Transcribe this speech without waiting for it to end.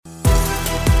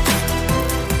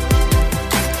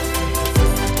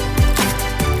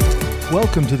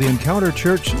Welcome to the Encounter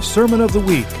Church Sermon of the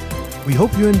Week. We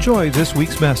hope you enjoy this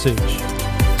week's message.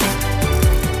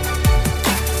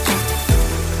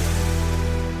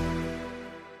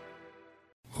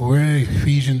 We're in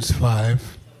Ephesians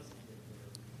 5.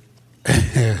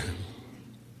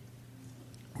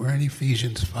 We're in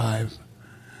Ephesians 5.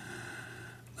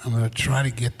 I'm going to try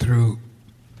to get through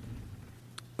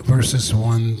verses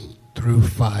 1 through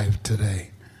 5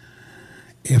 today,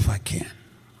 if I can.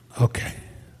 Okay.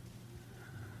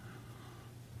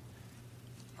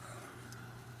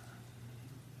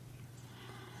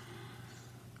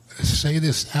 Say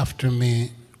this after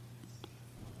me.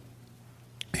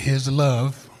 His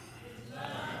love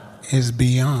is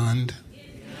beyond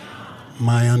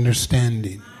my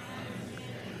understanding.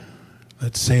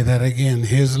 Let's say that again.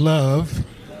 His love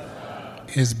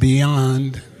is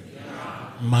beyond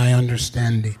my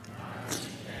understanding.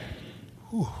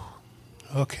 Whew.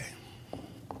 Okay.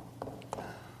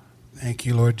 Thank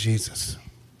you, Lord Jesus.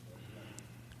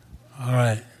 All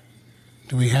right.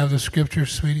 Do we have the scripture,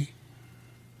 sweetie?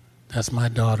 That's my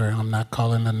daughter. I'm not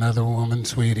calling another woman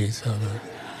sweetie. So,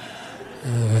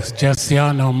 just so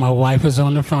y'all know, my wife is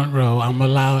on the front row. I'm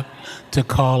allowed to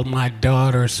call my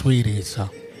daughter sweetie. So,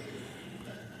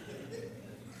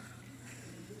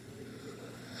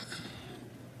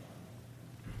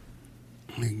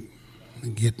 let me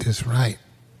get this right.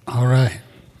 All right.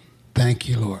 Thank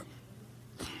you, Lord.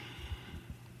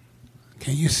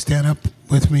 Can you stand up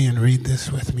with me and read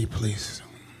this with me, please?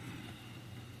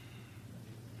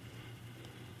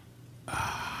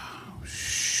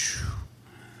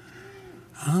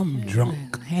 I'm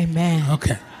drunk. Amen.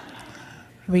 Okay. Here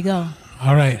we go.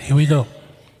 All right, here we go.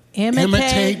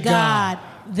 Imitate God,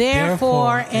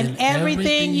 therefore, in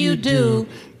everything you do,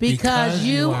 because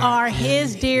you are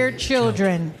His dear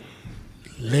children.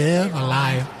 Live a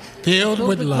life filled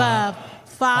with love,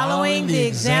 following the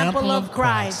example of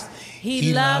Christ.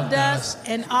 He loved us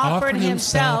and offered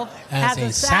Himself as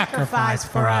a sacrifice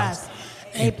for us,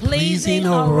 a pleasing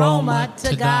aroma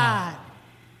to God.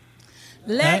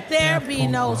 Let there be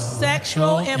no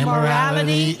sexual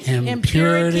immorality,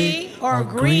 impurity, or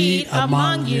greed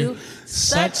among you.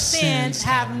 Such sins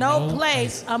have no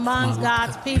place among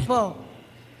God's people.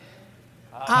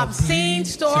 Obscene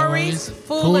stories,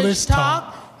 foolish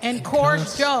talk, and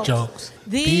coarse jokes.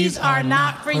 These are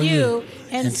not for you.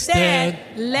 Instead,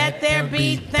 let there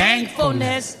be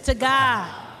thankfulness to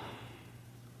God.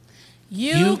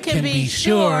 You can be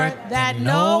sure that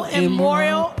no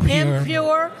immoral,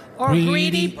 impure, or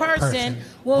greedy person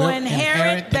will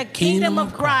inherit the kingdom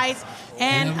of Christ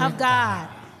and of God.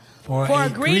 For a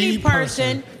greedy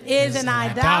person is an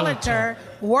idolater,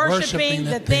 worshiping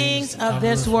the things of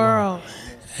this world.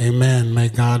 Amen. May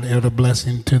God add a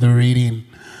blessing to the reading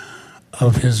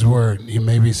of His word. You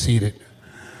may be seated.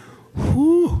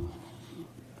 Whew.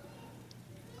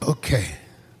 Okay.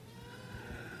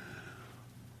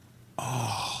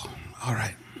 Oh, all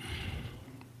right.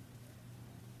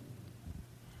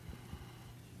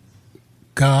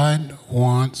 God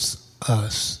wants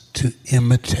us to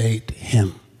imitate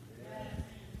Him.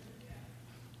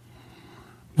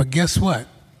 But guess what?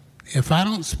 If I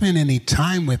don't spend any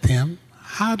time with Him,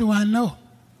 how do I know?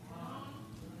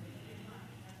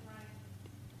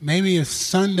 Maybe if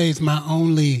Sunday's my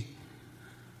only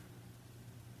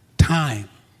time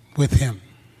with Him.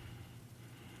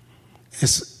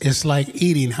 It's like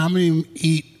eating. How many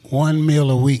eat one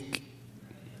meal a week?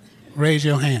 Raise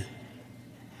your hand.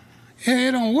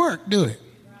 It don't work, do it?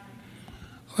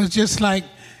 It's just like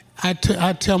I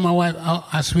tell my wife,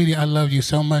 sweetie, I love you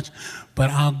so much, but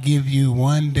I'll give you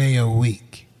one day a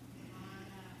week.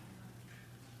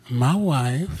 My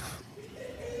wife,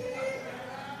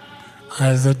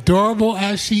 as adorable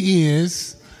as she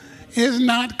is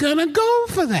not going to go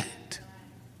for that.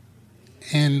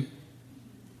 And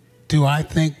do I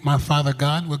think my Father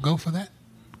God would go for that?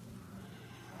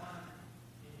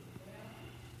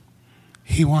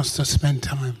 He wants to spend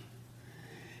time.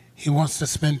 He wants to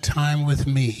spend time with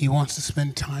me. He wants to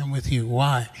spend time with you.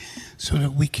 Why? So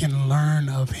that we can learn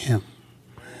of Him.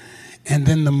 And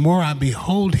then the more I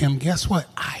behold Him, guess what?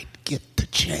 I get to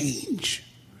change.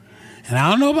 And I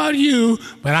don't know about you,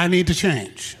 but I need to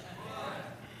change.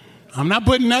 I'm not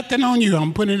putting nothing on you.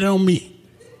 I'm putting it on me.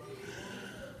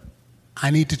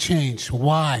 I need to change.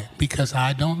 Why? Because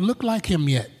I don't look like Him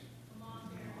yet.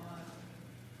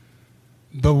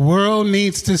 The world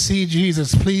needs to see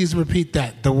Jesus. Please repeat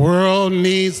that. The world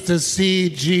needs to see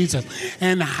Jesus.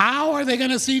 And how are they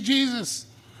going to see Jesus?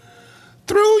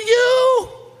 Through you.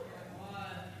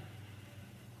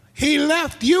 He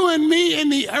left you and me in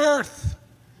the earth.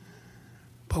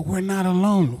 But we're not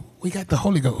alone. We got the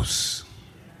Holy Ghost.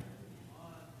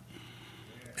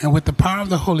 And with the power of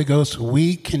the Holy Ghost,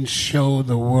 we can show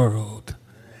the world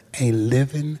a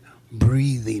living,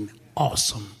 breathing,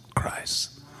 awesome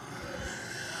Christ.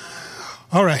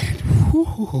 All right.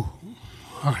 Woo-hoo-hoo.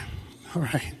 All right. All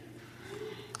right.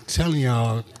 I'm telling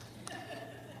y'all,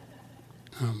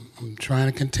 I'm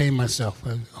trying to contain myself.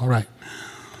 All right.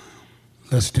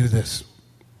 Let's do this.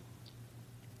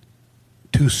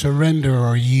 To surrender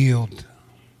or yield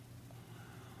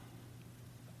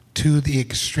to the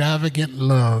extravagant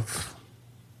love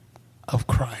of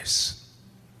Christ.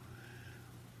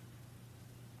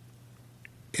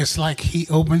 It's like he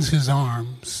opens his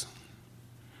arms,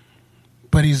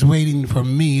 but he's waiting for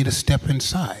me to step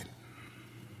inside.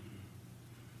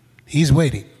 He's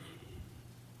waiting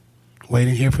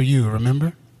here for you,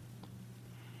 remember?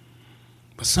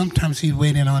 But sometimes he's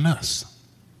waiting on us.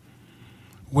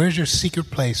 Where's your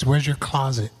secret place? Where's your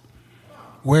closet?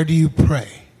 Where do you pray?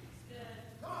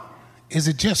 Is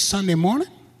it just Sunday morning?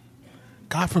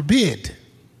 God forbid.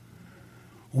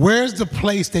 Where's the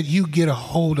place that you get a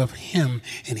hold of him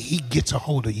and he gets a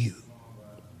hold of you?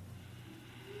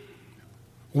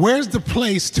 Where's the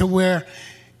place to where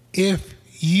if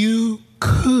you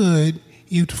could,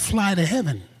 you'd fly to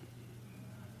heaven?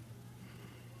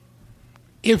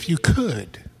 If you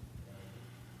could.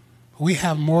 We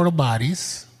have mortal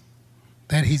bodies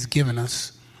that he's given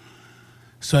us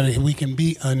so that we can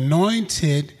be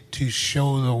anointed to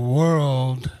show the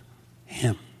world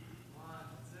him.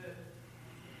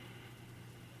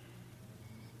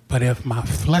 But if my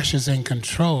flesh is in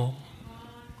control,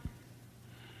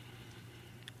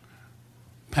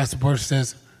 Pastor Bush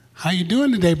says, how you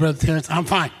doing today, Brother Terrence? I'm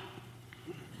fine.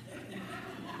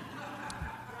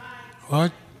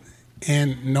 What?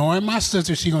 And knowing my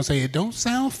sister, she's going to say, it don't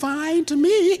sound fine to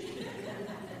me.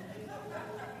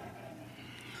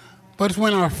 But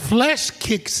when our flesh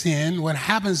kicks in, what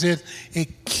happens is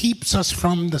it keeps us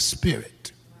from the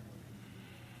Spirit.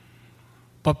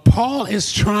 But Paul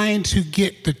is trying to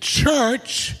get the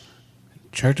church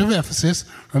of Ephesus,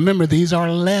 remember these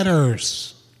are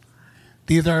letters.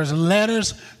 These are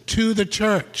letters to the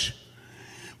church.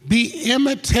 Be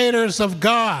imitators of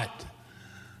God.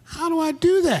 How do I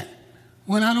do that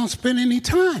when I don't spend any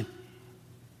time?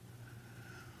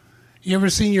 You ever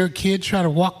seen your kid try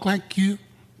to walk like you?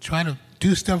 Try to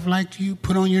do stuff like you?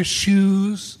 Put on your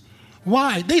shoes?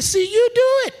 Why? They see you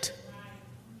do it.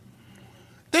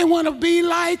 They want to be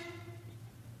like.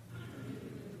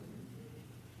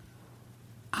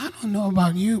 I don't know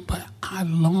about you, but I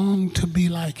long to be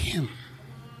like him.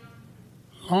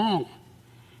 Long.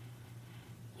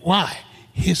 Why?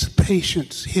 His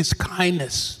patience, his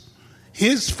kindness,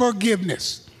 his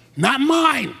forgiveness, not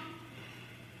mine.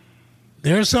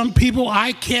 There are some people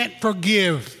I can't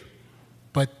forgive,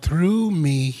 but through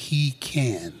me he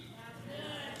can.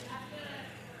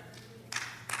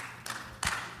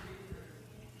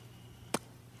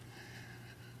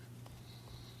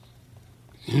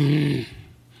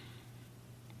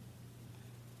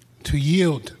 To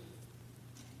yield,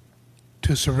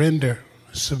 to surrender,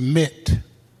 submit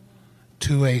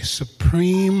to a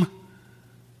supreme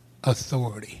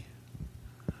authority.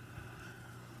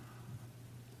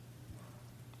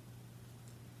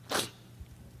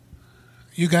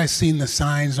 You guys seen the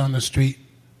signs on the street?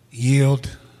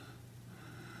 Yield.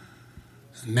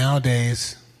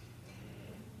 Nowadays,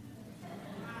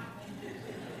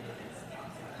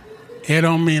 it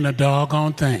don't mean a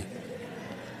doggone thing.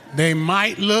 They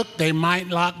might look, they might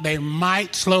lock, they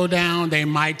might slow down, they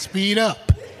might speed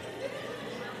up.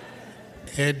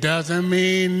 It doesn't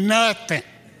mean nothing.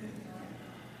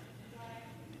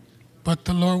 But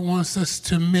the Lord wants us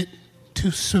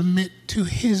to submit to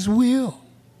his will,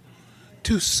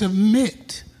 to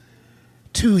submit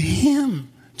to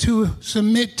him, to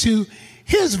submit to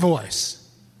his voice.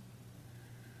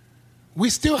 We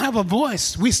still have a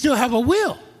voice. We still have a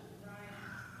will.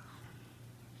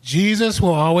 Jesus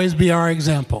will always be our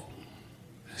example.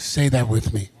 Say that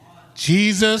with me.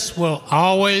 Jesus will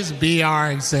always be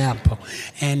our example.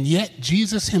 And yet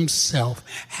Jesus himself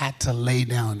had to lay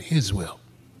down his will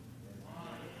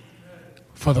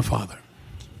for the Father.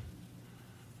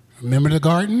 Remember the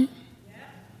garden?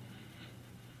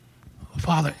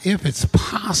 Father, if it's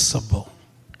possible,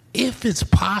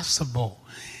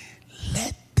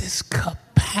 let this cup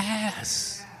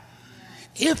pass.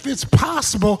 If it's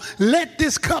possible, let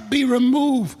this cup be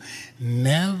removed.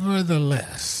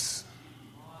 Nevertheless.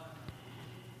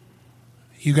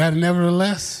 You got a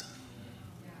nevertheless?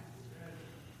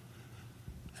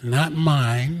 Not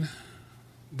mine,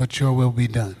 but your will be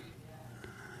done.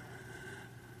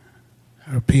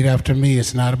 Repeat after me.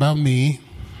 It's not about me.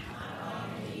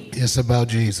 It's about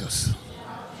Jesus.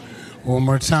 One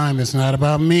more time. It's not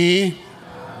about me.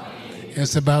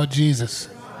 It's about Jesus.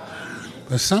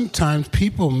 But sometimes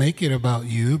people make it about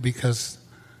you because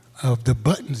of the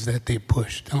buttons that they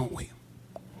push, don't we?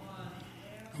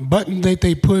 Buttons that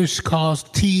they push cause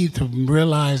T to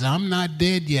realize I'm not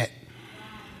dead yet.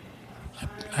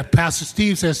 Pastor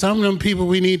Steve said some of them people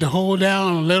we need to hold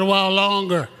down a little while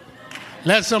longer.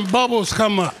 Let some bubbles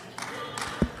come up.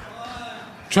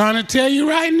 Trying to tell you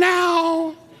right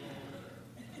now.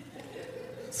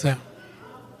 So,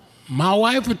 my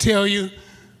wife will tell you,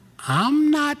 I'm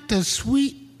not the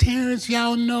sweet Terrence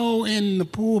y'all know in the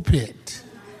pulpit.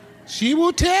 She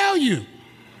will tell you,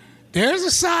 there's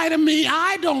a side of me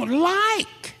I don't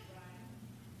like.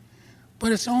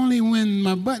 But it's only when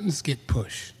my buttons get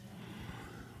pushed.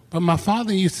 But my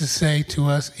father used to say to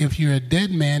us, if you're a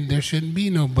dead man, there shouldn't be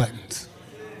no buttons.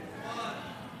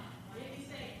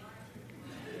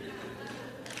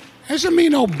 There shouldn't be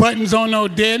no buttons on no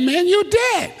dead man. You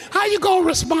dead. How you going to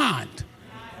respond?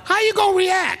 How you going to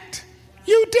react?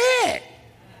 You dead.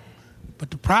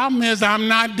 But the problem is I'm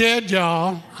not dead,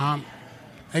 y'all. I'm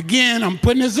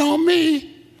putting this on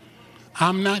me.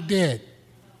 I'm not dead.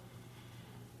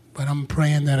 But I'm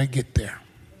praying that I get there.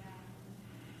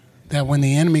 That when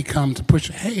the enemy comes to push,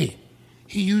 hey,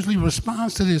 he usually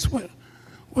responds to this.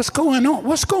 What's going on?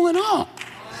 What's going on?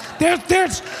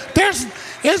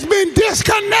 It's been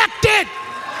disconnected.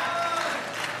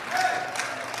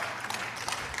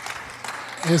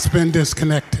 It's been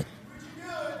disconnected.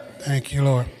 Thank you,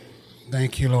 Lord.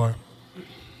 Thank you, Lord.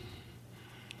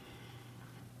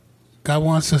 God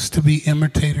wants us to be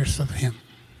imitators of him.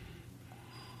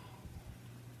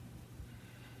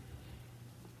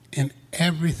 In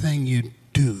everything you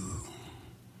do,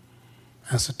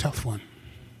 that's a tough one.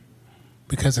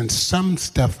 Because in some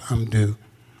stuff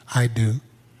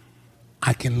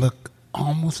I can look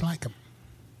almost like him.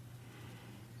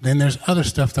 Then there's other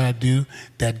stuff that I do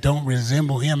that don't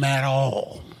resemble him at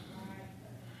all.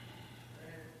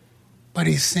 But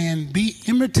he's saying, be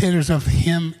imitators of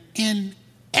him in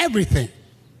everything.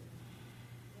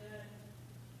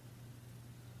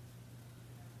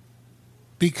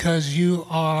 Because you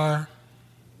are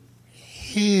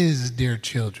his dear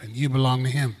children. You belong to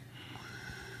him.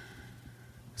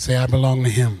 Say, I belong to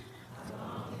him.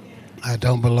 I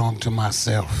don't belong to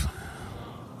myself.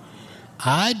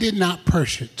 I did not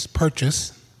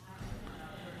purchase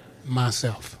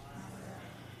myself.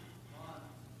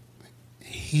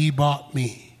 He bought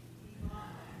me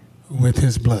with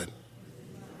his blood.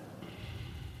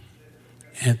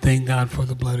 And thank God for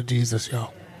the blood of Jesus,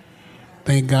 y'all.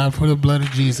 Thank God for the blood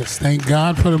of Jesus. Thank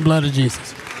God for the blood of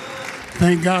Jesus.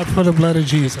 Thank God for the blood of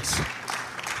Jesus.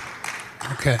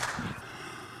 Okay.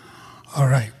 All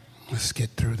right. Let's get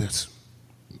through this.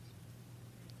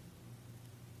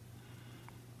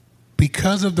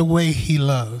 Because of the way he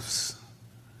loves,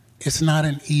 it's not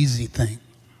an easy thing.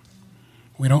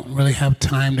 We don't really have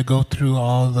time to go through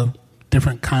all the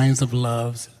different kinds of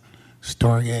loves,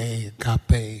 storge,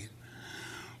 agape.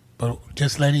 But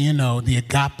just letting you know, the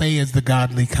agape is the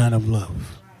godly kind of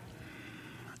love.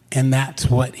 And that's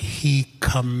what he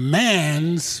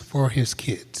commands for his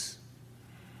kids.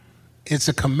 It's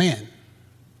a command.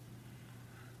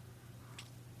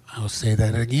 I'll say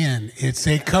that again. It's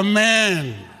a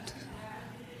command.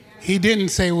 He didn't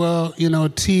say, well,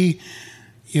 T,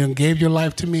 gave your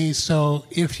life to me, so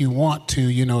if you want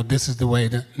to, this is the way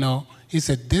to. No, he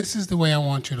said, this is the way I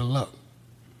want you to love.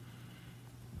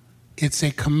 It's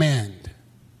a command.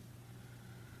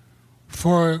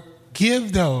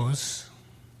 Forgive those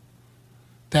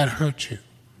that hurt you.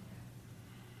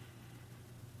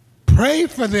 Pray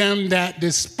for them that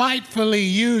despitefully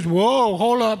use. Whoa,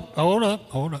 hold up.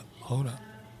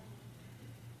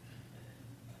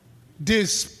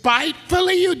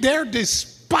 They're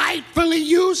despitefully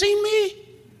using me?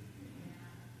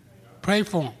 Pray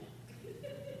for them.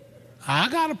 I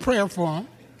got a prayer for them.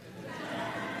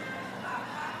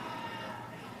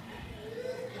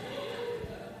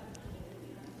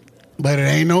 But it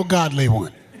ain't no godly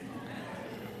one.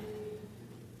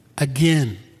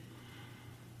 Again,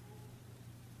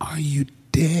 are you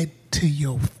dead to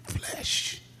your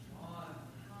flesh?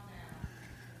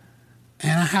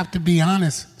 And I have to be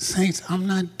honest, saints, I'm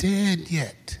not dead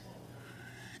yet.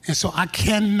 And so I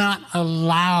cannot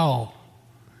allow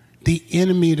the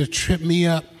enemy to trip me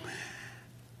up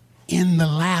in the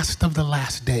last of the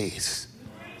last days.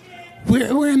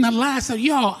 We're in the last of,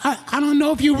 y'all, I don't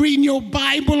know if you're reading your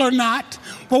Bible or not,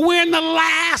 but we're in the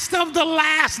last of the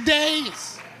last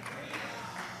days.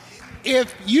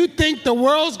 If you think the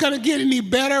world's going to get any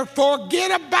better, forget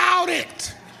about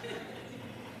it.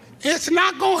 It's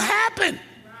not going to happen.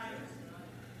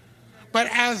 But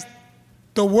as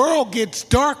The world gets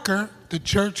darker, the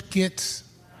church gets...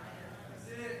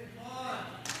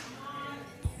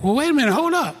 Well, wait a minute,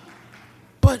 hold up.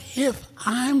 But if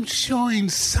I'm showing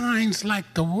signs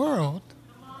like the world,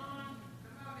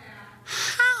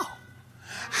 how?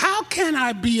 How can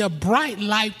I be a bright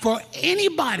light for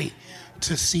anybody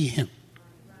to see him?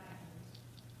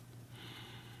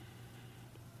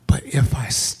 But if I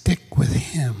stick with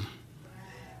him,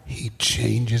 he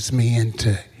changes me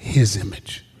into his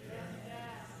image.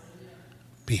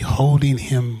 Beholding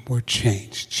him, we're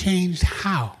changed. Changed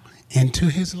how? Into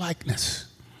his likeness.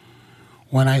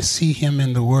 When I see him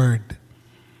in the Word,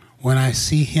 when I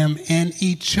see him in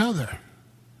each other,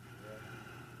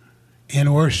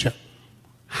 in worship,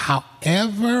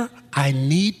 however I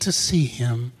need to see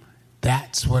him,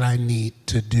 that's what I need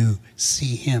to do,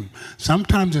 see him.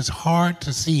 Sometimes it's hard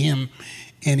to see him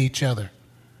in each other.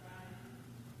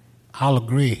 I'll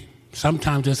agree.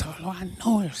 Sometimes it's hard. Oh, I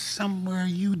know there's somewhere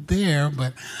you there,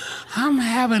 but I'm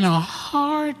having a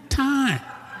hard time.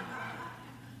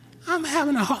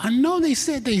 I know they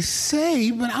said they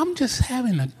saved, but I'm just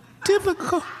having a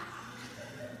difficult.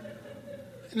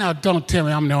 Now, don't tell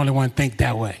me I'm the only one think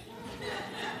that way.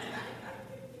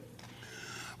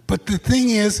 But the thing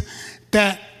is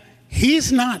that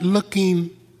he's not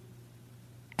looking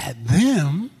at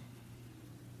them.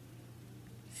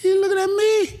 He's looking at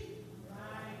me.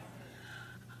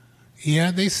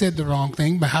 Yeah, they said the wrong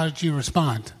thing, but how did you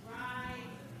respond?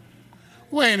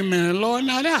 Wait a minute, Lord,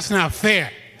 now that's not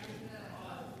fair.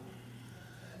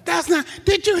 That's not,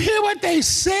 did you hear what they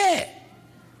said?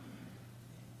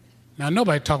 Now,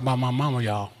 nobody talking about my mama,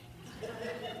 y'all.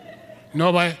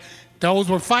 Nobody, those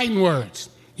were fighting words.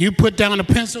 You put down a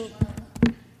pencil.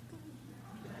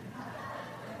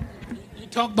 You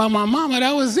talk about my mama,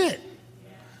 that was it.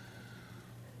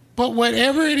 But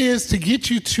whatever it is to get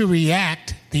you to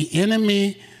react, the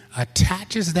enemy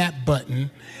attaches that button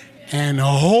and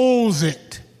holds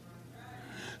it.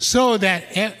 So that,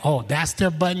 oh, that's their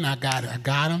button, I got it. I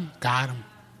got him.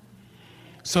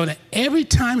 So that every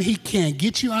time he can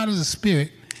get you out of the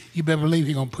spirit, you better believe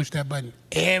he's going to push that button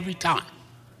every time.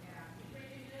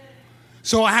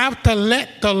 So I have to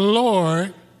let the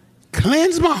Lord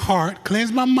cleanse my heart,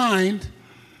 cleanse my mind,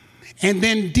 and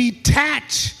then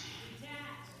detach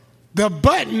the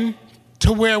button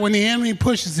to where when the enemy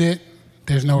pushes it,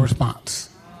 there's no response.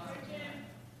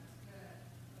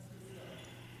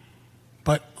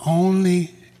 But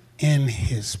only in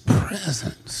his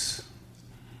presence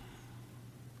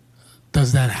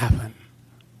does that happen.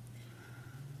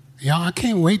 Y'all, I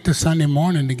can't wait till Sunday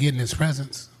morning to get in his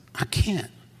presence. I can't.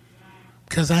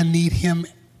 Because I need him,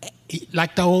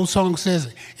 like the old song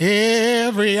says,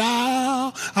 every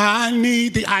hour I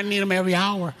need him every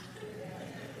hour.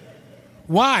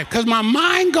 Why? Because my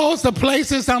mind goes to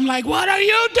places I'm like, what are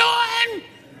you doing?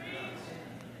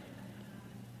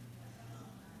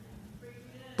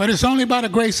 But it's only by the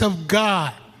grace of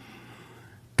God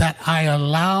that I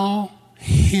allow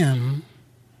him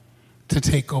to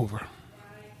take over.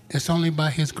 It's only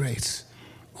by his grace,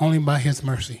 only by his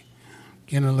mercy.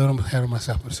 Getting a little ahead of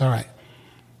myself, but it's all right.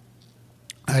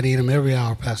 I need him every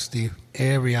hour, Pastor Steve,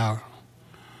 every hour.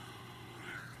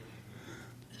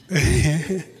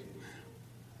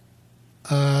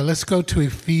 Let's go to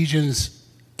Ephesians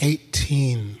 3,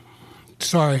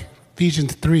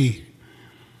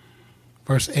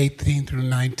 verse 18 through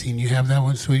 19. You have that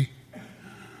one, sweetie?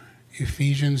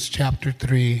 Ephesians chapter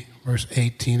 3, verse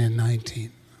 18 and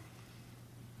 19.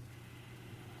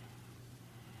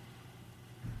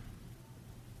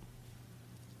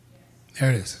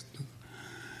 There it is.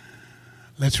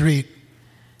 Let's read.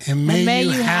 And may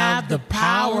you have the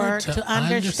power to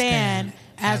understand,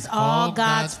 as all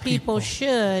God's people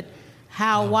should,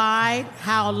 how wide,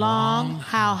 how long,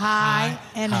 how high,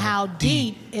 and how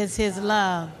deep is his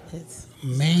love.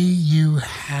 May you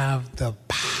have the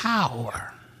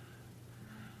power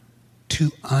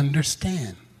to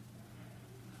understand.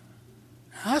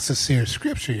 That's a serious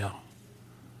scripture, y'all.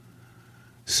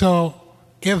 So,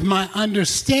 if my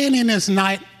understanding is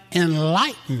not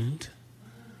enlightened,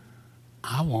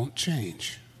 I won't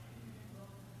change.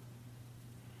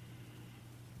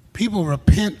 People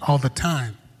repent all the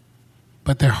time,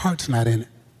 but their heart's not in it.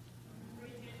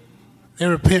 They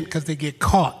repent because they get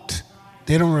caught.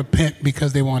 They don't repent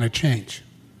because they want to change.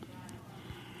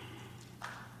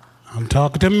 I'm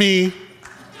talking to me.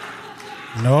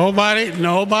 Nobody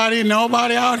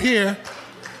out here.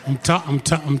 I'm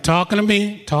talking to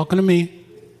me.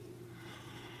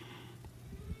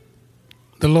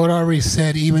 The Lord already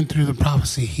said, even through the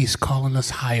prophecy, he's calling us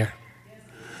higher.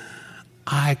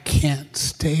 I can't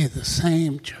stay the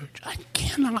same, church. I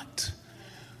cannot.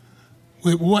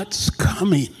 with what's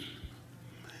coming.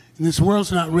 And this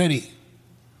world's not ready.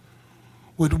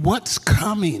 With what's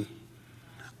coming,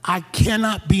 I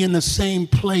cannot be in the same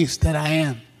place that I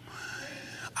am.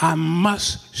 I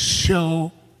must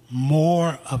show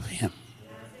more of him.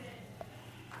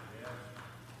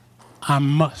 I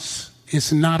must.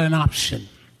 It's not an option.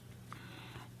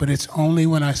 But it's only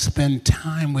when I spend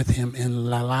time with him and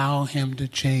allow him to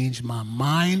change my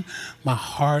mind, my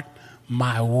heart,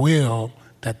 my will,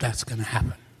 that's going to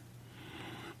happen.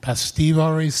 Pastor Steve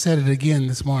already said it again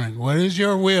this morning. What is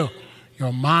your will?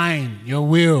 Your mind, your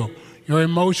will, your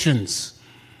emotions.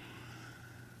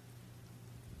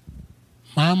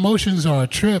 My emotions are a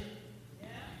trip.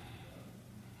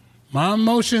 My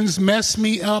emotions mess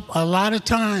me up a lot of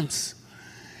times.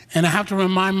 And I have to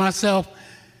remind myself,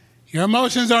 your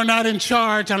emotions are not in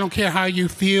charge. I don't care how you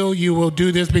feel. You will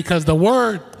do this because the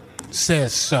word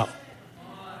says so.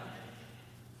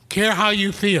 Care how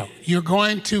you feel. You're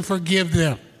going to forgive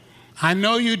them. I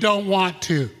know you don't want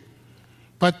to,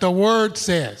 but the word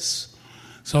says.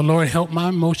 So Lord, help my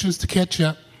emotions to catch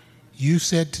up. You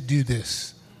said to do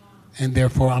this, and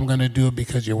therefore I'm going to do it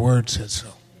because your word said so.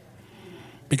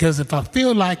 Because if I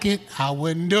feel like it, I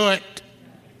wouldn't do it.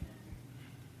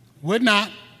 Would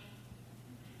not.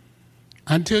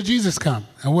 Until Jesus comes.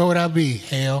 And where would I be?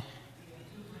 Hell.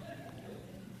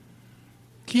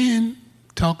 Again,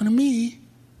 talking to me.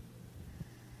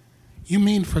 You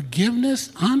mean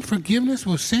forgiveness, unforgiveness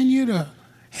will send you to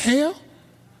hell?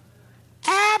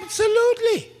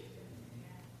 Absolutely.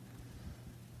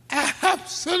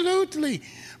 Absolutely.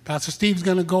 Pastor Steve's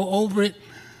going to go over it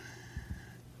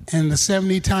in the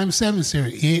 70 times 7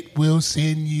 series. It will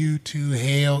send you to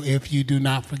hell if you do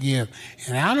not forgive.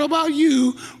 And I don't know about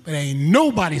you, but ain't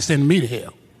nobody sending me to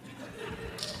hell.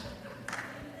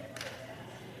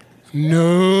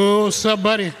 No,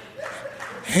 somebody.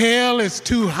 Hell is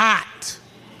too hot.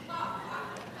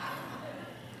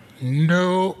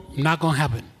 No, not going to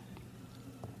happen.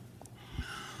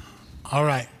 All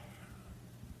right.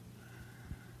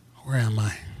 Where am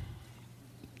I?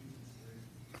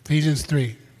 Ephesians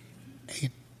 3,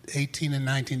 18 and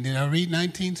 19. Did I read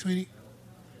 19, sweetie?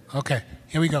 Okay,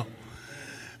 here we go.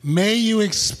 May you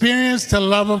experience the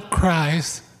love of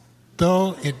Christ,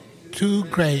 though it too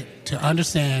great to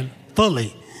understand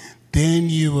fully. Then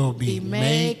you will be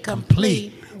made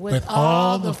complete with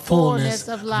all the fullness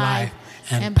of life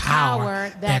and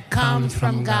power that comes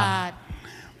from God.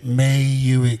 May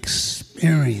you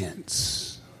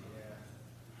experience.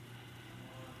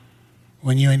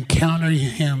 When you encounter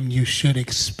him, you should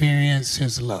experience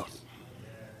his love.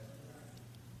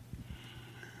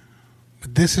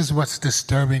 But this is what's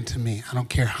disturbing to me. I don't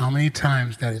care how many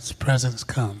times that its presence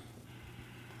comes.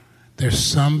 There's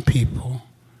some people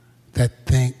that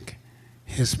think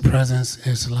his presence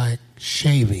is like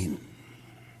shaving.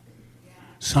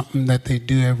 Something that they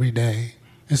do every day.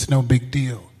 It's no big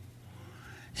deal.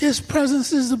 His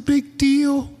presence is a big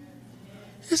deal.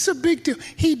 It's a big deal.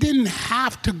 He didn't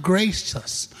have to grace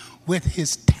us with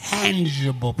his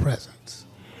tangible presence.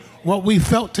 What we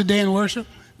felt today in worship,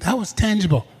 that was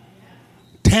tangible.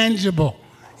 Tangible.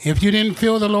 If you didn't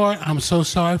feel the Lord, I'm so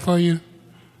sorry for you.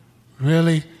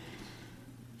 Really.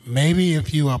 Maybe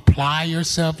if you apply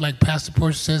yourself, like Pastor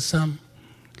Portia says something,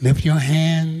 lift your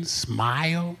hands,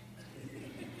 smile.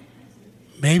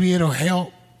 Maybe it'll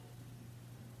help.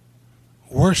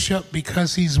 Worship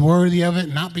because he's worthy of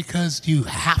it, not because you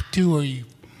have to or you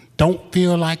don't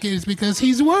feel like it. It's because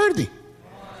he's worthy.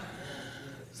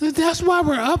 So that's why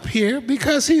we're up here,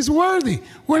 because he's worthy.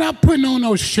 We're not putting on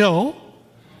no show.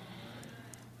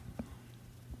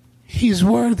 He's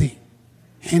worthy,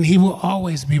 and he will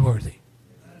always be worthy.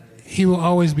 He will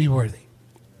always be worthy.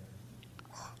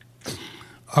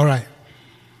 All right,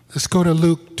 let's go to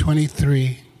Luke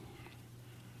 23,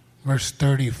 verse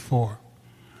 34.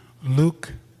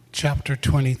 Luke chapter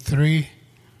 23,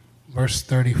 verse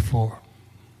 34.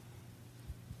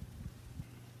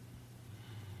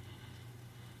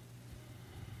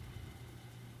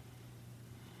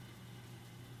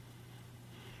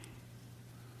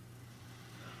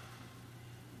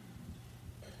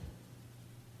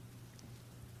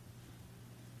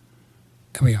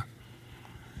 Here we are.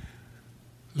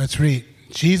 Let's read.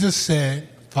 Jesus said,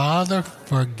 Father,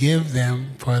 forgive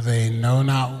them, for they know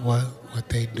not what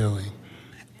they're doing.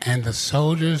 And the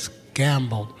soldiers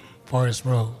gambled for his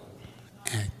robe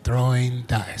and throwing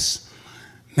dice.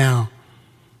 Now,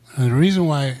 the reason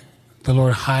why the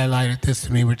Lord highlighted this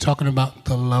to me, we're talking about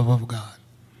the love of God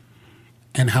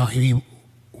and how he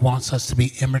wants us to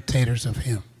be imitators of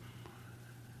him.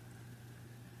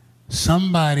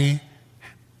 Somebody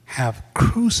have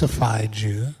crucified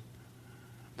you.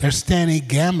 They're standing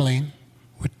gambling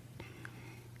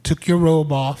took your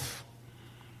robe off.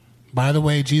 By the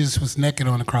way, Jesus was naked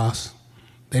on the cross.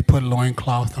 They put a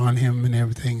loincloth on him and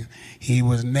everything. He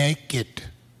was naked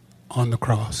on the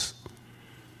cross.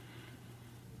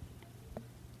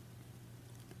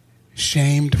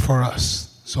 Shamed for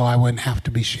us, so I wouldn't have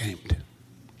to be shamed.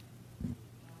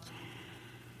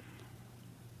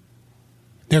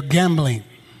 They're gambling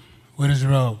with his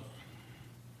robe.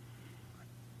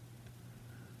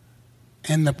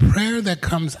 And the prayer that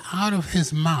comes out of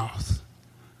his mouth,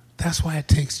 that's why it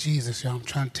takes Jesus, y'all. I'm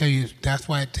trying to tell you, that's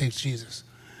why it takes Jesus.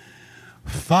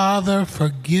 Father,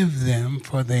 forgive them,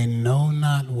 for they know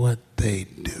not what they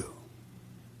do.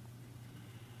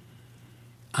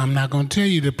 I'm not going to tell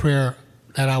you the prayer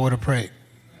that I would have prayed.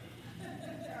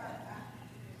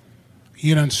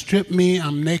 You done stripped me,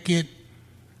 I'm naked,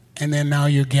 and then now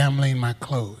you're gambling my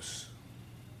clothes.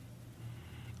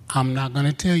 I'm not going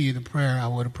to tell you the prayer I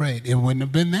would have prayed. It wouldn't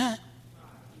have been that.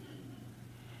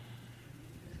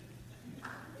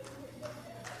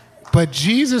 But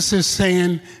Jesus is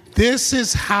saying, this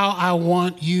is how I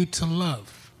want you to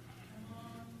love.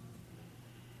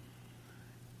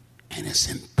 And it's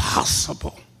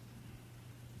impossible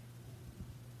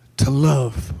to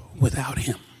love without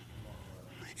him.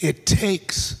 It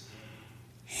takes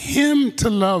him to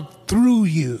love through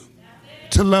you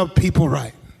to love people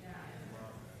right.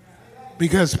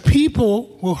 Because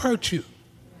people will hurt you.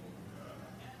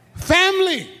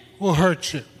 Family will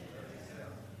hurt you.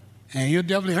 And you'll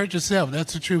definitely hurt yourself.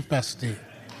 That's the truth, Pastor Steve.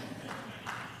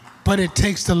 But it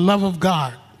takes the love of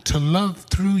God to love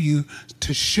through you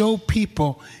to show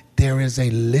people there is a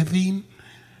living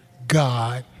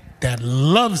God that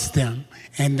loves them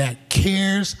and that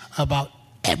cares about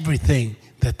everything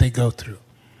that they go through.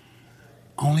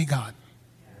 Only God.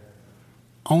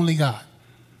 Only God.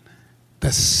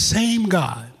 The same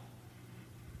God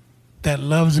that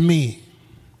loves me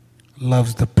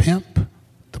loves the pimp,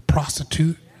 the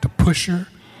prostitute, the pusher,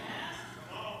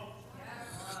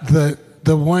 the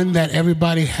one that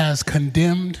everybody has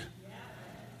condemned,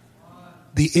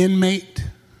 the inmate,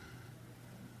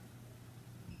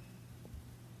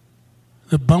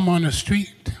 the bum on the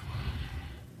street.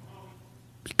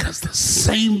 Because the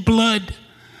same blood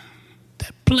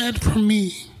that bled for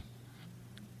me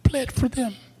bled for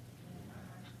them.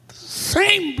 The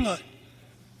same blood.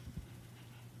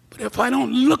 But if I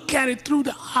don't look at it through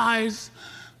the eyes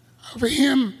of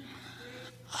him,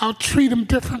 I'll treat him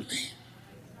differently.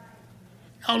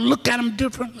 I'll look at them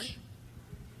differently.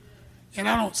 And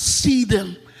I don't see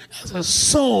them as a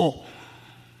soul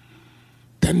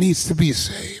that needs to be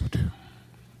saved.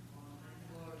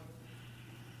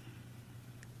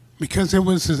 Because it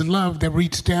was his love that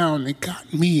reached down and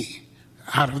got me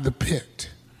out of the pit.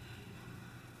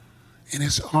 And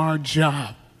it's our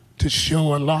job to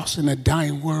show a lost and a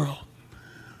dying world.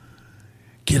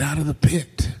 Get out of the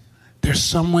pit. There's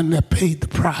someone that paid the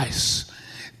price,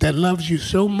 that loves you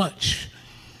so much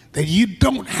that you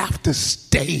don't have to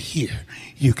stay here.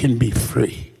 You can be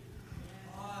free.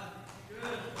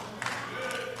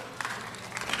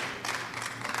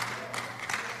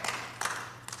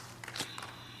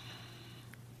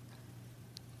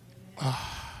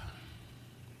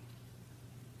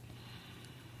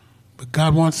 But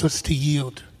God wants us to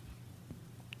yield.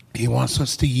 He wants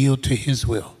us to yield to his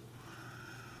will.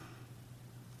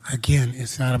 Again,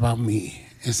 it's not about me.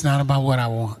 It's not about what I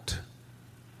want.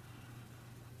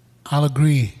 I'll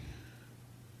agree.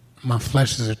 My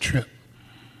flesh is a trip.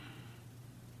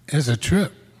 It's a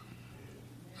trip.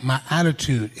 My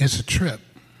attitude is a trip.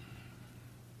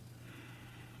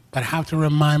 But I have to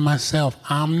remind myself,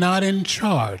 I'm not in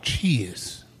charge. He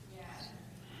is.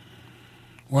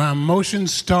 Where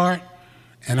emotions start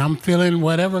and I'm feeling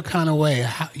whatever kind of way,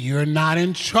 you're not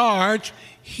in charge.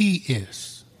 He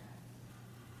is.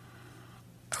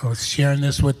 I was sharing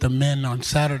this with the men on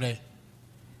Saturday.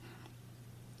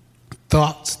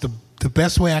 Thoughts, the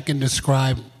best way I can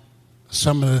describe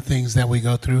some of the things that we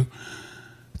go through,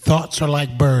 thoughts are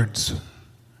like birds.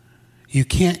 You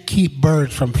can't keep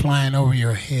birds from flying over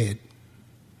your head.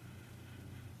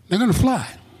 They're going to fly.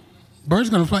 Birds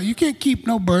are going to fly. You can't keep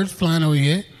no birds flying over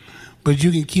your head, but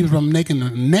you can keep them from making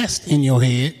a nest in your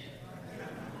head.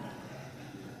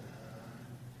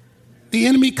 The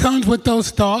enemy comes with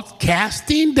those thoughts,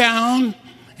 casting down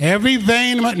every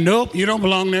vain. Nope, you don't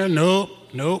belong there. Nope.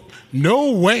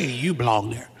 No way you belong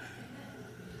there.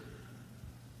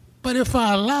 But if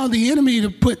I allow the enemy to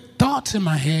put thoughts in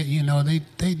my head,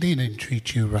 they didn't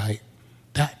treat you right.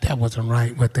 That wasn't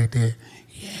right what they did.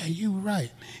 Yeah, you were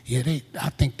right. Yeah, I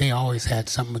think they always had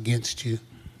something against you.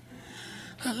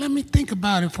 Let me think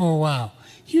about it for a while.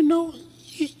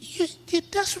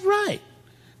 That's right.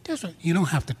 That's right. You don't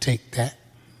have to take that.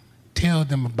 tell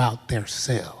them about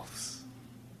themselves.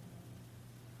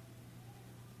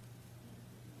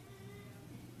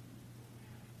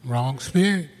 Wrong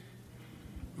spirit.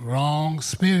 Wrong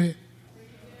spirit.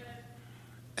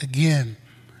 Again,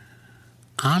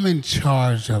 I'm in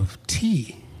charge of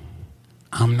T.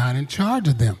 I'm not in charge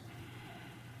of them.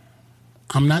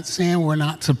 I'm not saying we're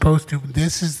not supposed to.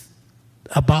 This is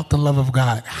about the love of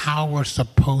God, how we're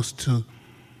supposed to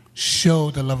show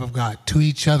the love of God to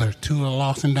each other, to a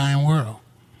lost and dying world.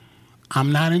 I'm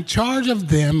not in charge of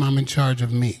them. I'm in charge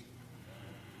of me.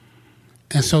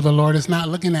 And so the Lord is not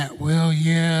looking at, well,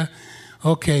 yeah,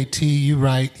 okay, T, you're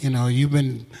right. You know, you've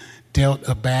been dealt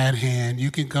a bad hand.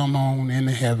 You can come on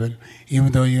into heaven,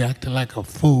 even though you acted like a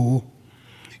fool.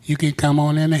 You can come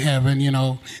on into heaven, you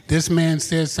know. This man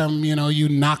said something, you know, you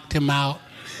knocked him out.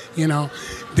 You know,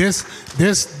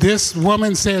 this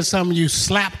woman said something, you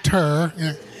slapped her.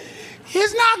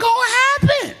 It's not going to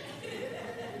happen.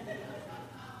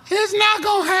 It's not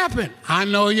going to happen. I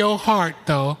know your heart,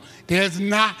 though. It's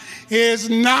not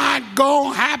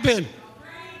going to happen.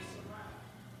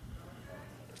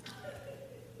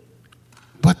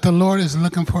 But the Lord is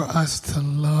looking for us to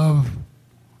love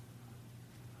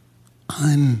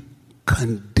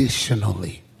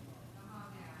unconditionally.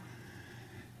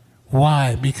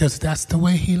 Why? Because that's the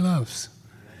way he loves.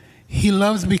 He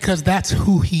loves because that's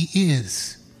who he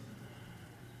is.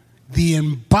 The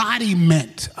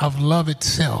embodiment of love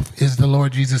itself is the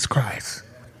Lord Jesus Christ.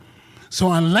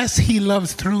 So unless he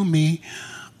loves through me,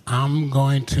 I'm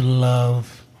going to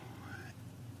love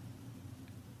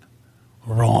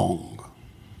wrong.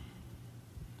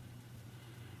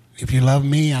 If you love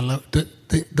me, I love...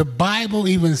 The Bible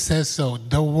even says so.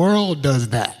 The world does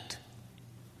that.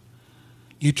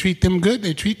 You treat them good,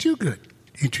 they treat you good.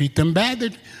 You treat them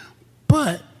bad,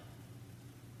 but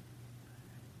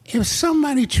if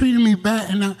somebody treated me bad,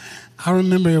 and I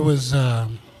remember it was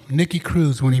Nicky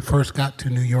Cruz when he first got to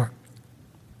New York.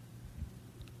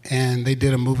 And they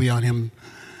did a movie on him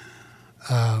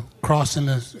crossing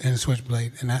in the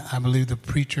switchblade. And I believe the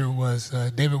preacher was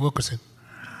David Wilkerson.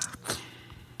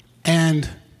 And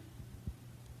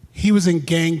he was in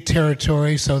gang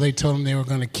territory, so they told him they were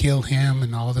going to kill him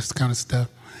and all this kind of stuff.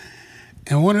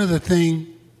 And one of the things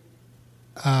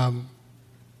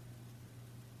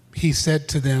he said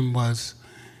to them was,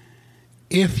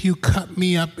 if you cut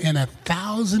me up in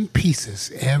 1,000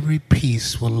 pieces, every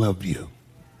piece will love you.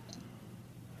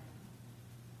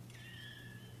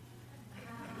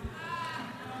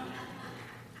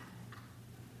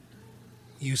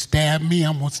 You stab me,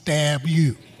 I'm going to stab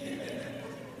you.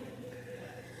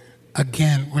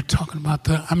 Again, we're talking about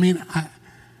I'm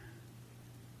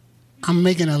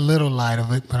making a little light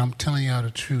of it, but I'm telling y'all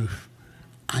the truth.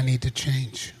 I need to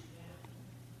change.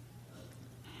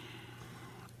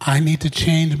 I need to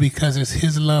change because it's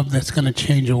his love that's going to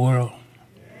change the world.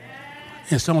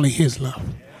 It's only his love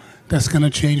that's going to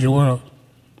change the world.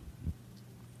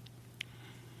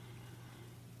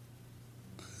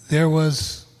 There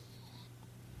was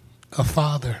a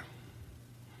father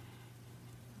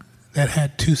that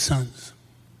had 2 sons.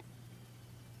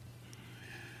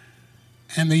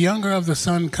 And the younger of the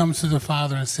son comes to the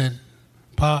father and said,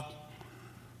 Pop,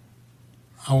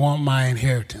 I want my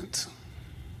inheritance.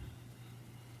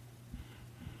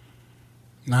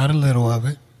 Not a little of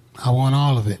it. I want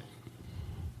all of it.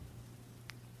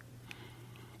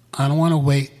 I don't want to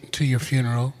wait till your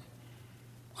funeral.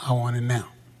 I want it now.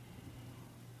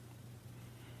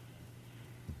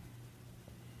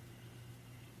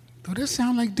 Does that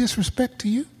sound like disrespect to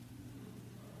you?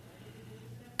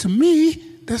 To me,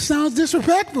 that sounds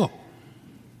disrespectful.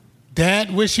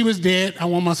 Dad, wish he was dead. I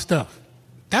want my stuff.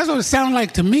 That's what it sounds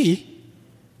like to me.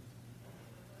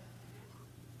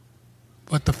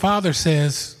 But the father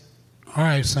says, all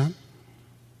right, son,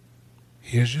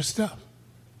 here's your stuff.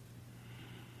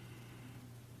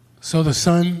 So the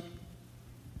son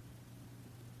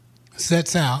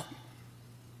sets out,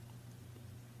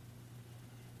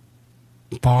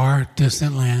 far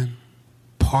distant land,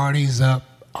 parties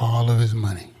up all of his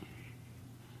money.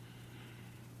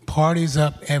 Parties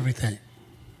up everything.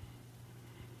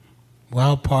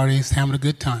 Wild parties, having a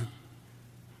good time.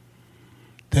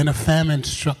 Then a famine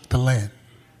struck the land.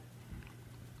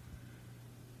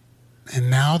 And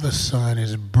now the son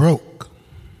is broke.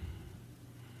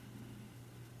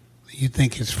 You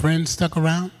think his friends stuck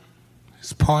around?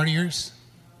 His partiers?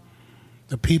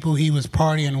 The people he was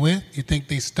partying with? You think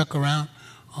they stuck around?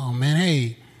 Oh man,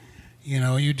 hey, you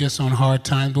know, you're just on hard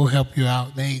times, we'll help you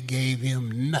out. They gave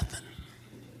him nothing.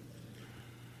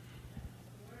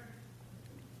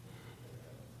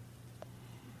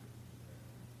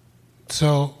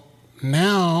 So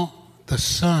now the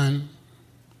son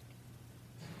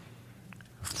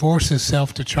forced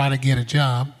himself to try to get a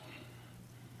job.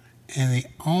 And the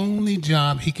only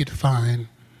job he could find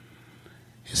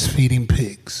is feeding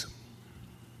pigs.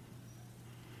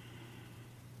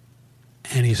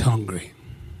 And he's hungry.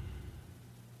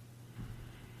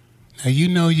 Now you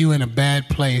know you're in a bad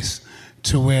place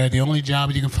to where the only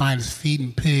job you can find is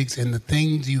feeding pigs, and the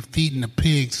things you feeding the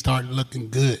pigs start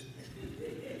looking good.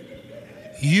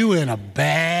 You in a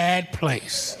bad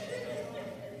place.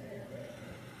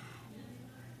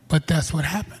 But that's what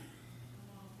happened.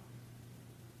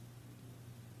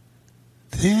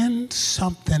 Then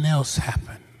something else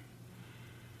happened.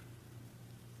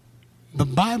 The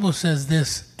Bible says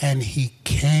this, and he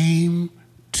came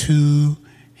to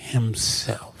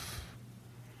himself.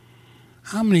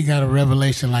 How many got a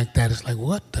revelation like that? It's like,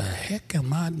 what the heck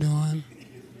am I doing?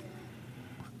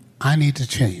 I need to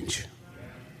change.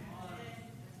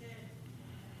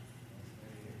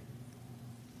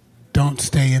 Don't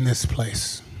stay in this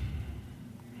place.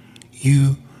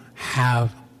 You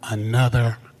have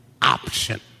another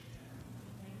option.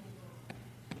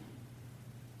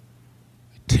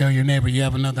 Tell your neighbor you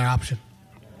have another option.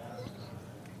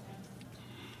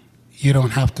 You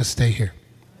don't have to stay here.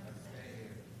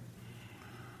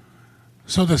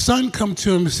 So the son come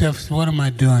to himself, what am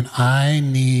I doing? I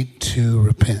need to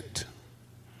repent.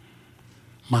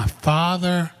 My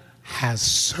father has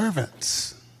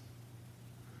servants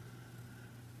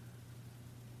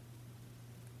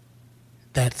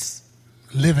that's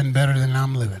living better than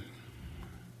I'm living.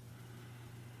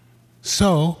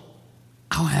 So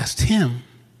I'll ask him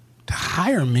to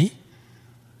hire me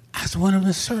as one of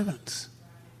his servants.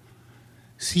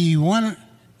 See, when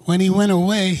he went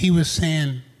away, he was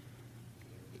saying,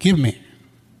 give me.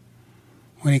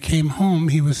 When he came home,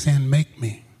 he was saying, make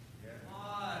me.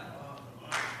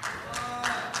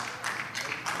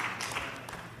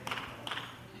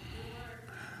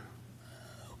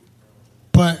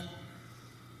 But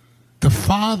the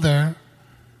father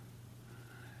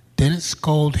didn't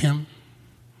scold him,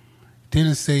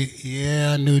 didn't say,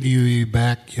 yeah, I knew you were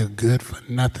back, you're good for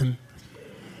nothing.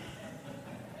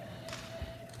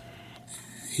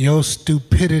 Your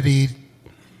stupidity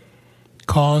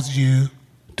caused you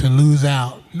to lose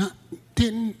out.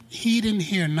 He didn't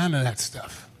hear none of that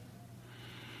stuff.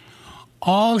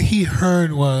 All he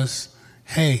heard was,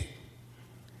 hey,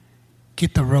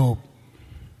 get the robe,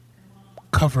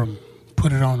 cover him,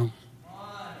 put it on him.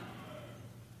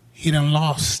 He done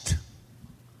lost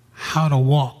how to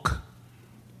walk.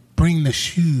 Bring the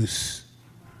shoes,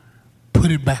 put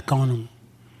it back on him.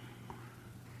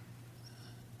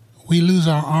 We lose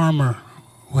our armor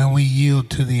when we yield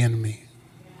to the enemy.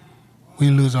 We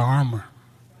lose our armor.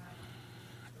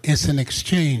 It's an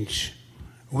exchange.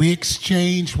 We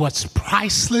exchange what's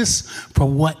priceless for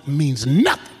what means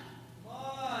nothing.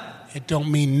 It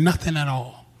don't mean nothing at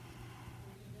all.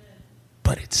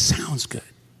 But it sounds good.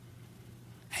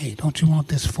 Hey, don't you want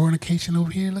this fornication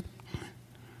over here? Look,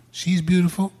 she's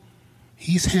beautiful.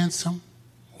 He's handsome.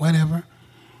 Whatever.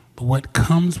 But what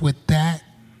comes with that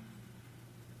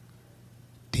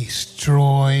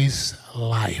destroys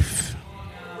life.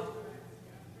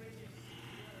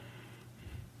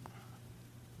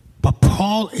 But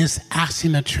Paul is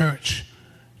asking the church,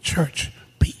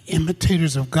 be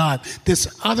imitators of God. This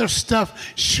other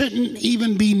stuff shouldn't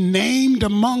even be named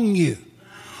among you.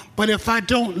 But if I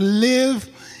don't let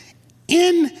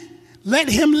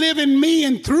him live in me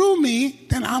and through me,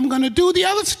 then I'm going to do the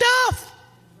other stuff.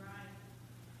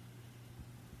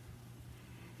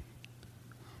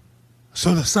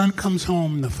 So the son comes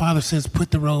home, and the father says, put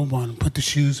the robe on him, put the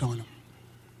shoes on him.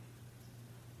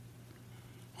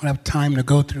 I don't have time to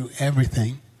go through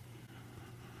everything.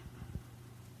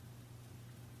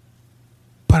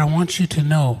 But I want you to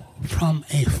know, from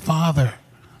a father,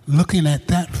 looking at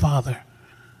that father,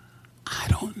 I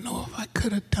don't know if I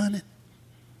could have done it.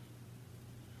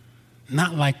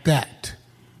 Not like that.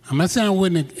 I'm not saying I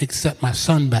wouldn't accept my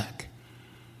son back,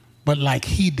 but like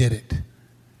he did it,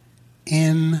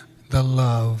 in the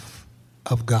love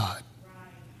of God.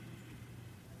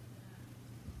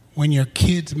 When your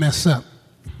kids mess up,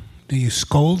 do you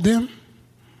scold them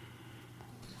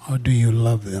or do you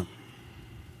love them?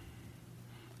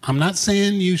 I'm not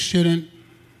saying you shouldn't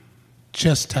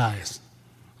chastise.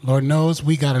 Lord knows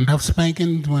we got enough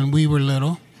spankings when we were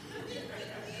little.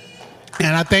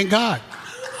 And I thank God.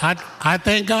 I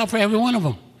thank God for every one of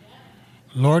them.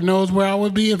 Lord knows where I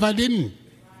would be if I didn't.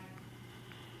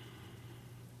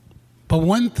 But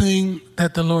one thing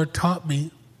that the Lord taught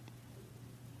me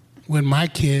with my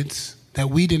kids that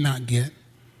we did not get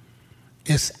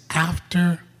is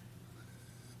after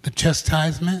the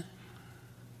chastisement,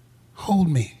 hold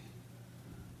me.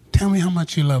 Tell me how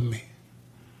much you love me.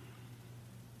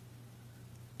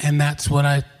 And that's what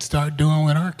I start doing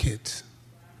with our kids.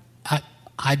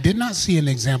 I did not see an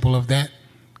example of that.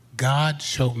 God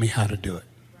showed me how to do it.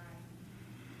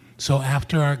 So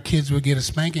after our kids would get a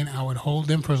spanking, I would hold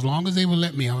them for as long as they would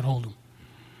let me. I would hold them.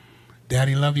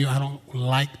 Daddy, love you. I don't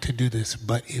like to do this,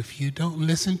 but if you don't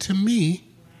listen to me,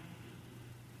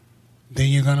 then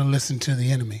you're going to listen to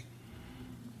the enemy.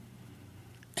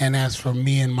 And as for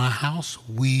me and my house,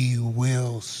 we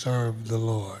will serve the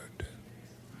Lord.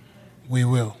 We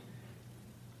will.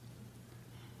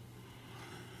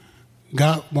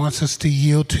 God wants us to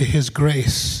yield to his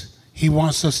grace. He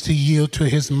wants us to yield to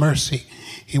his mercy.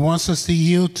 He wants us to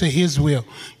yield to his will.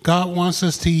 God wants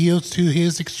us to yield to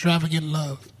his extravagant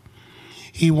love.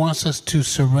 He wants us to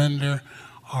surrender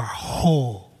our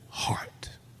whole heart.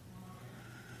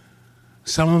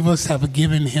 Some of us have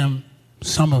given him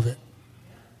some of it,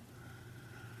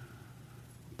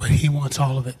 but he wants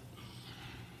all of it.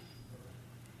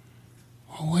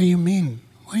 Well, what do you mean?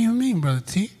 What do you mean, Brother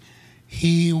T?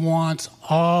 He wants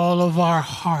all of our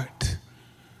heart.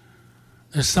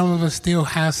 There's some of us still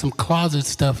have some closet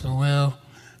stuff. Well,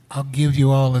 I'll give you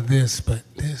all of this, but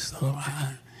this,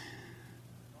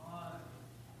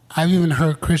 I've even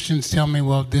heard Christians tell me,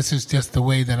 well, this is just the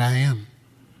way that I am.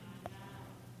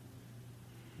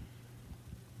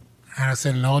 And I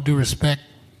said, in all due respect,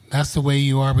 that's the way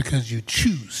you are because you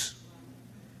choose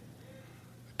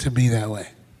to be that way.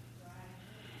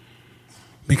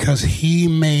 Because he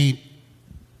made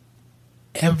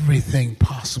everything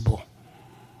possible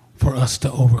for us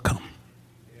to overcome.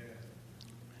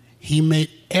 He made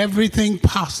everything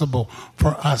possible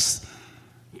for us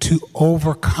to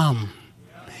overcome.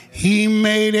 He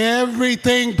made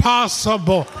everything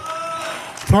possible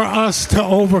for us to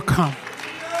overcome.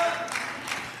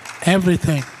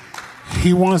 Everything.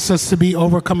 He wants us to be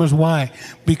overcomers. Why?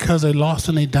 Because a lost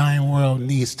and a dying world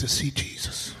needs to see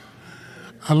Jesus.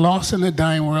 A lost and a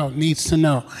dying world needs to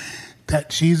know that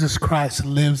Jesus Christ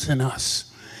lives in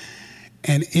us.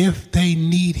 And if they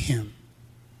need him,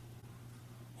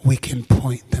 we can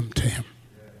point them to him.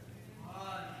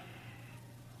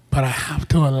 But I have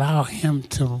to allow him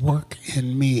to work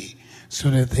in me so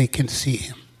that they can see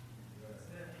him.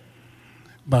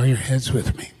 Bow your heads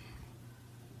with me.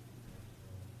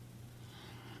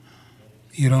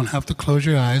 You don't have to close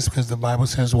your eyes because the Bible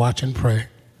says watch and pray.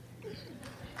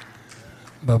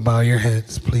 But bow your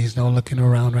heads. Please, no looking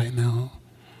around right now.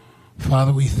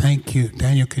 Father, we thank you.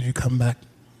 Daniel, could you come back?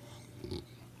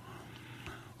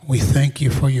 We thank you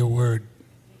for your word.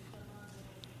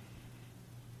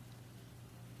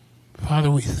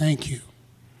 Father, we thank you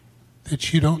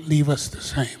that you don't leave us the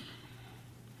same.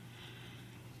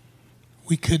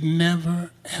 We could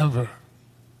never, ever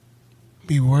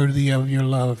be worthy of your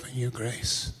love and your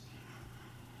grace.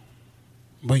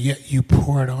 But yet you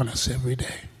pour it on us every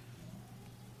day.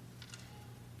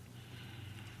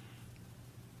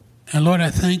 And Lord, I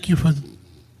thank you for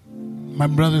my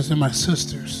brothers and my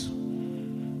sisters.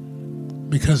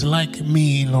 Because like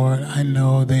me, Lord, I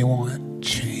know they want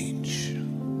change.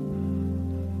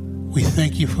 We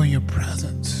thank you for your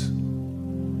presence.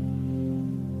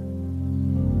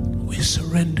 We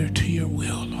surrender to your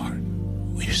will, Lord.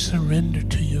 We surrender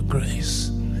to your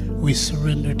grace. We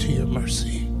surrender to your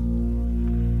mercy.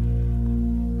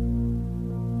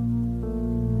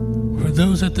 For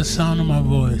those at the sound of my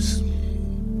voice,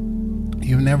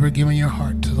 you've never given your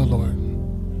heart to the Lord.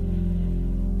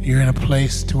 You're in a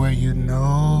place to where you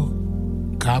know,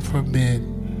 God forbid,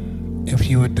 if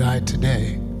you would die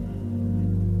today,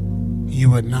 you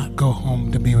would not go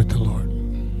home to be with the Lord.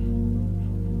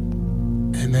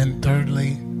 And then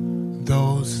thirdly,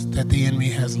 those that the enemy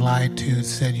has lied to,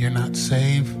 said you're not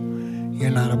saved, you're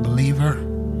not a believer.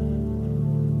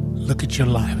 Look at your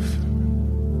life.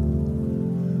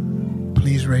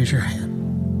 Please raise your hand.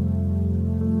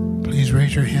 Please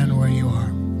raise your hand where you are.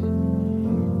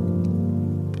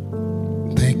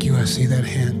 Thank you, I see that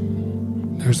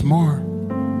hand. There's more.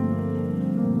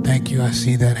 Thank you, I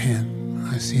see that hand.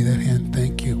 I see that hand,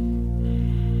 thank you.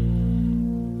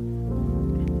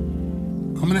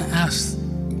 I'm going to ask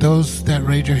those that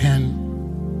raise your hand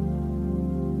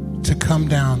to come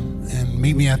down and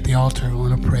meet me at the altar. I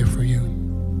want to pray for you.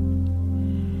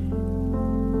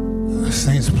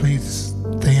 Saints, please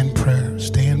stay in prayer.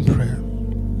 Stay in prayer.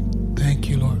 Thank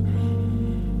you, Lord.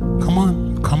 Come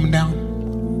on, come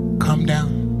down. Come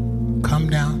down. Come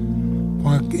down.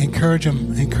 Well, encourage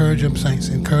them. Encourage them, saints.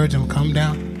 Encourage them. Come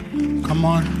down. Come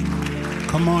on.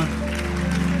 Come on.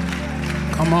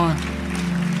 Come on.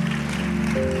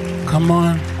 Come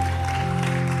on.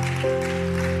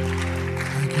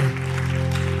 Thank you.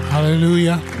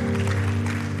 Hallelujah.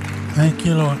 Thank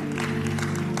you, Lord.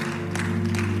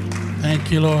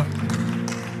 Thank you, Lord.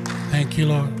 Thank you,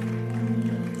 Lord.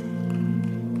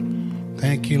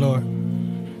 Thank you, Lord.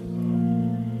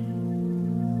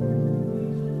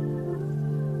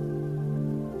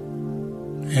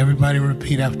 Everybody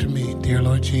repeat after me. Dear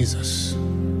Lord Jesus,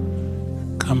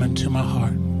 come into my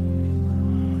heart.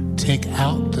 Take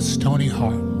out the stony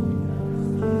heart.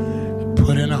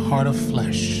 Put in a heart of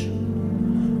flesh.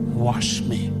 Wash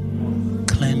me.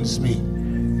 Cleanse me.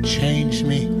 Change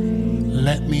me.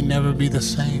 Let me never be the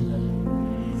same.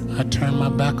 I turn my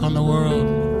back on the world.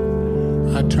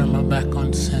 I turn my back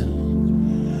on sin.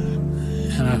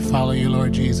 And I follow you,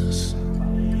 Lord Jesus.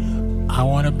 I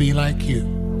want to be like you.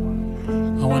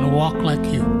 I want to walk like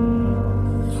you.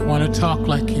 I want to talk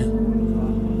like you.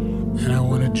 And I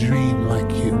want to dream like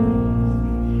you.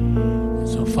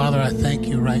 So, Father, I thank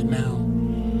you right now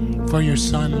for your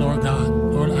Son, Lord God.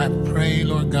 Lord, I pray,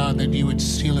 Lord God, that you would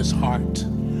seal his heart.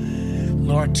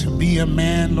 Lord, to be a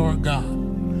man, Lord God.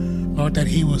 Lord, that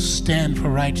he will stand for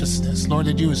righteousness. Lord,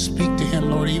 that you would speak to him,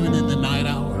 Lord, even in the night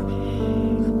hour.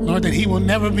 Lord, that he will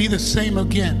never be the same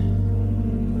again.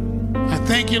 I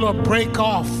thank you, Lord. Break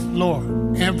off,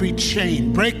 Lord, every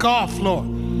chain. Break off, Lord,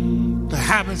 the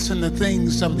habits and the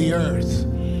things of the earth.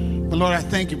 But Lord, I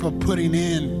thank you for putting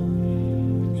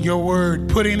in your word,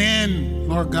 putting in,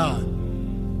 Lord God,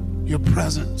 your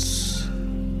presence.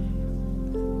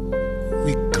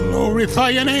 We glorify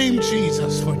your name,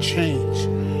 Jesus, for change.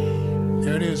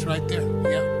 There it is right there.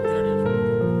 Yeah, there it is.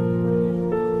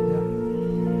 Yeah.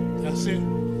 That's it.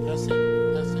 That's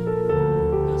it. That's it.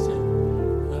 That's it.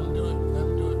 Let him do it. Let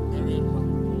him do it. There it is, bro.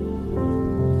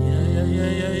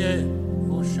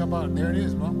 Yeah. Oh, Shabbat. There it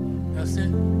is, bro. That's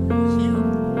it. That's you.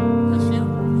 That's you.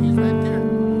 He's right there.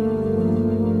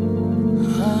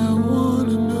 I want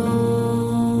to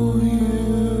know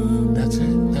you. That's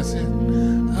it. That's it.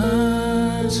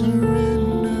 I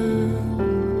surrender.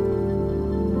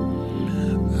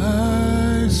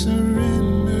 I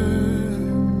surrender.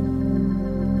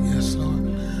 Yes, Lord.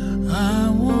 I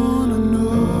want to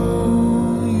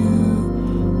know you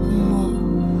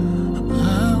more.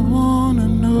 I want to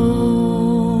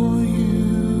know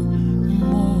you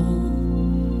more.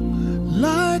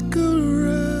 Like a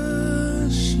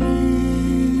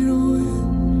rushing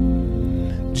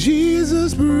wind,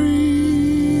 Jesus,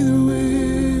 breathe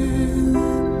away.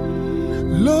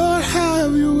 Lord,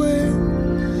 have your way.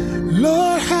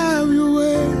 Lord, have your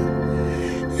way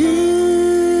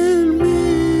in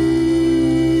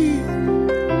me.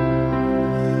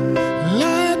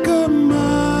 Like a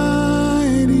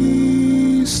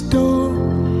mighty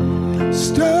storm,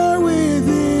 stir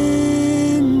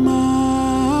within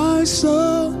my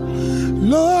soul.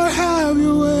 Lord, have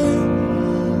your way.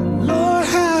 Lord,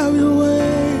 have your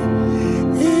way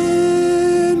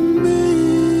in me.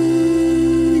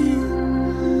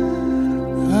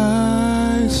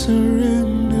 I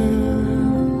surrender.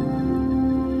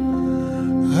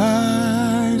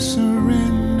 I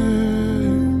surrender.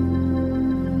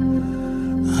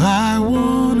 I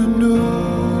want to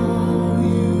know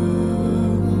you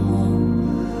more.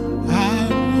 I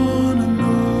want to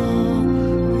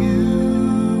know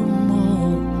you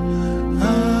more. I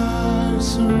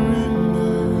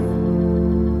surrender.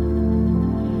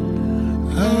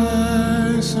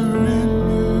 I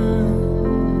surrender.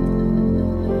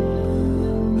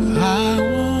 I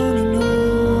want to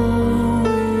know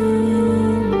you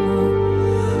more.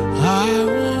 I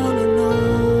want to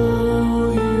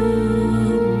know you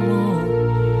more.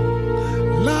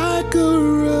 Like a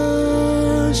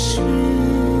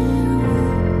rushing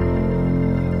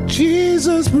wind,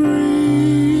 Jesus,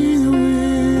 breathe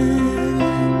away.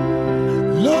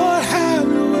 Lord, have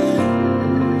your way.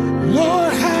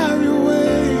 Lord, have your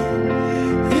way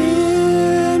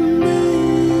in me.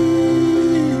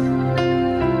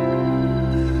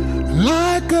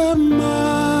 Like a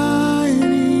mighty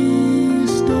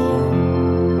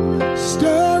storm,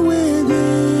 stir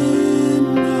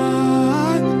within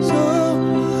my soul.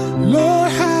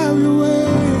 Lord, have your way.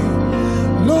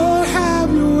 Lord,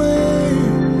 have your way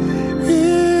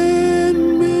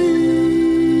in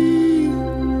me.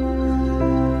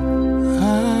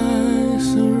 I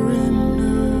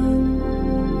surrender.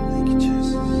 Thank you,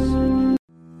 Jesus.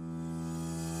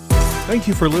 Thank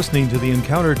you for listening to the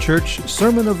Encounter Church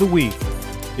Sermon of the Week.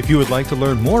 If you would like to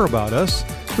learn more about us,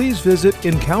 please visit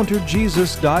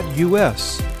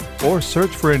encounterjesus.us or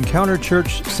search for Encounter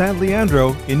Church San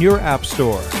Leandro in your app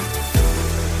store.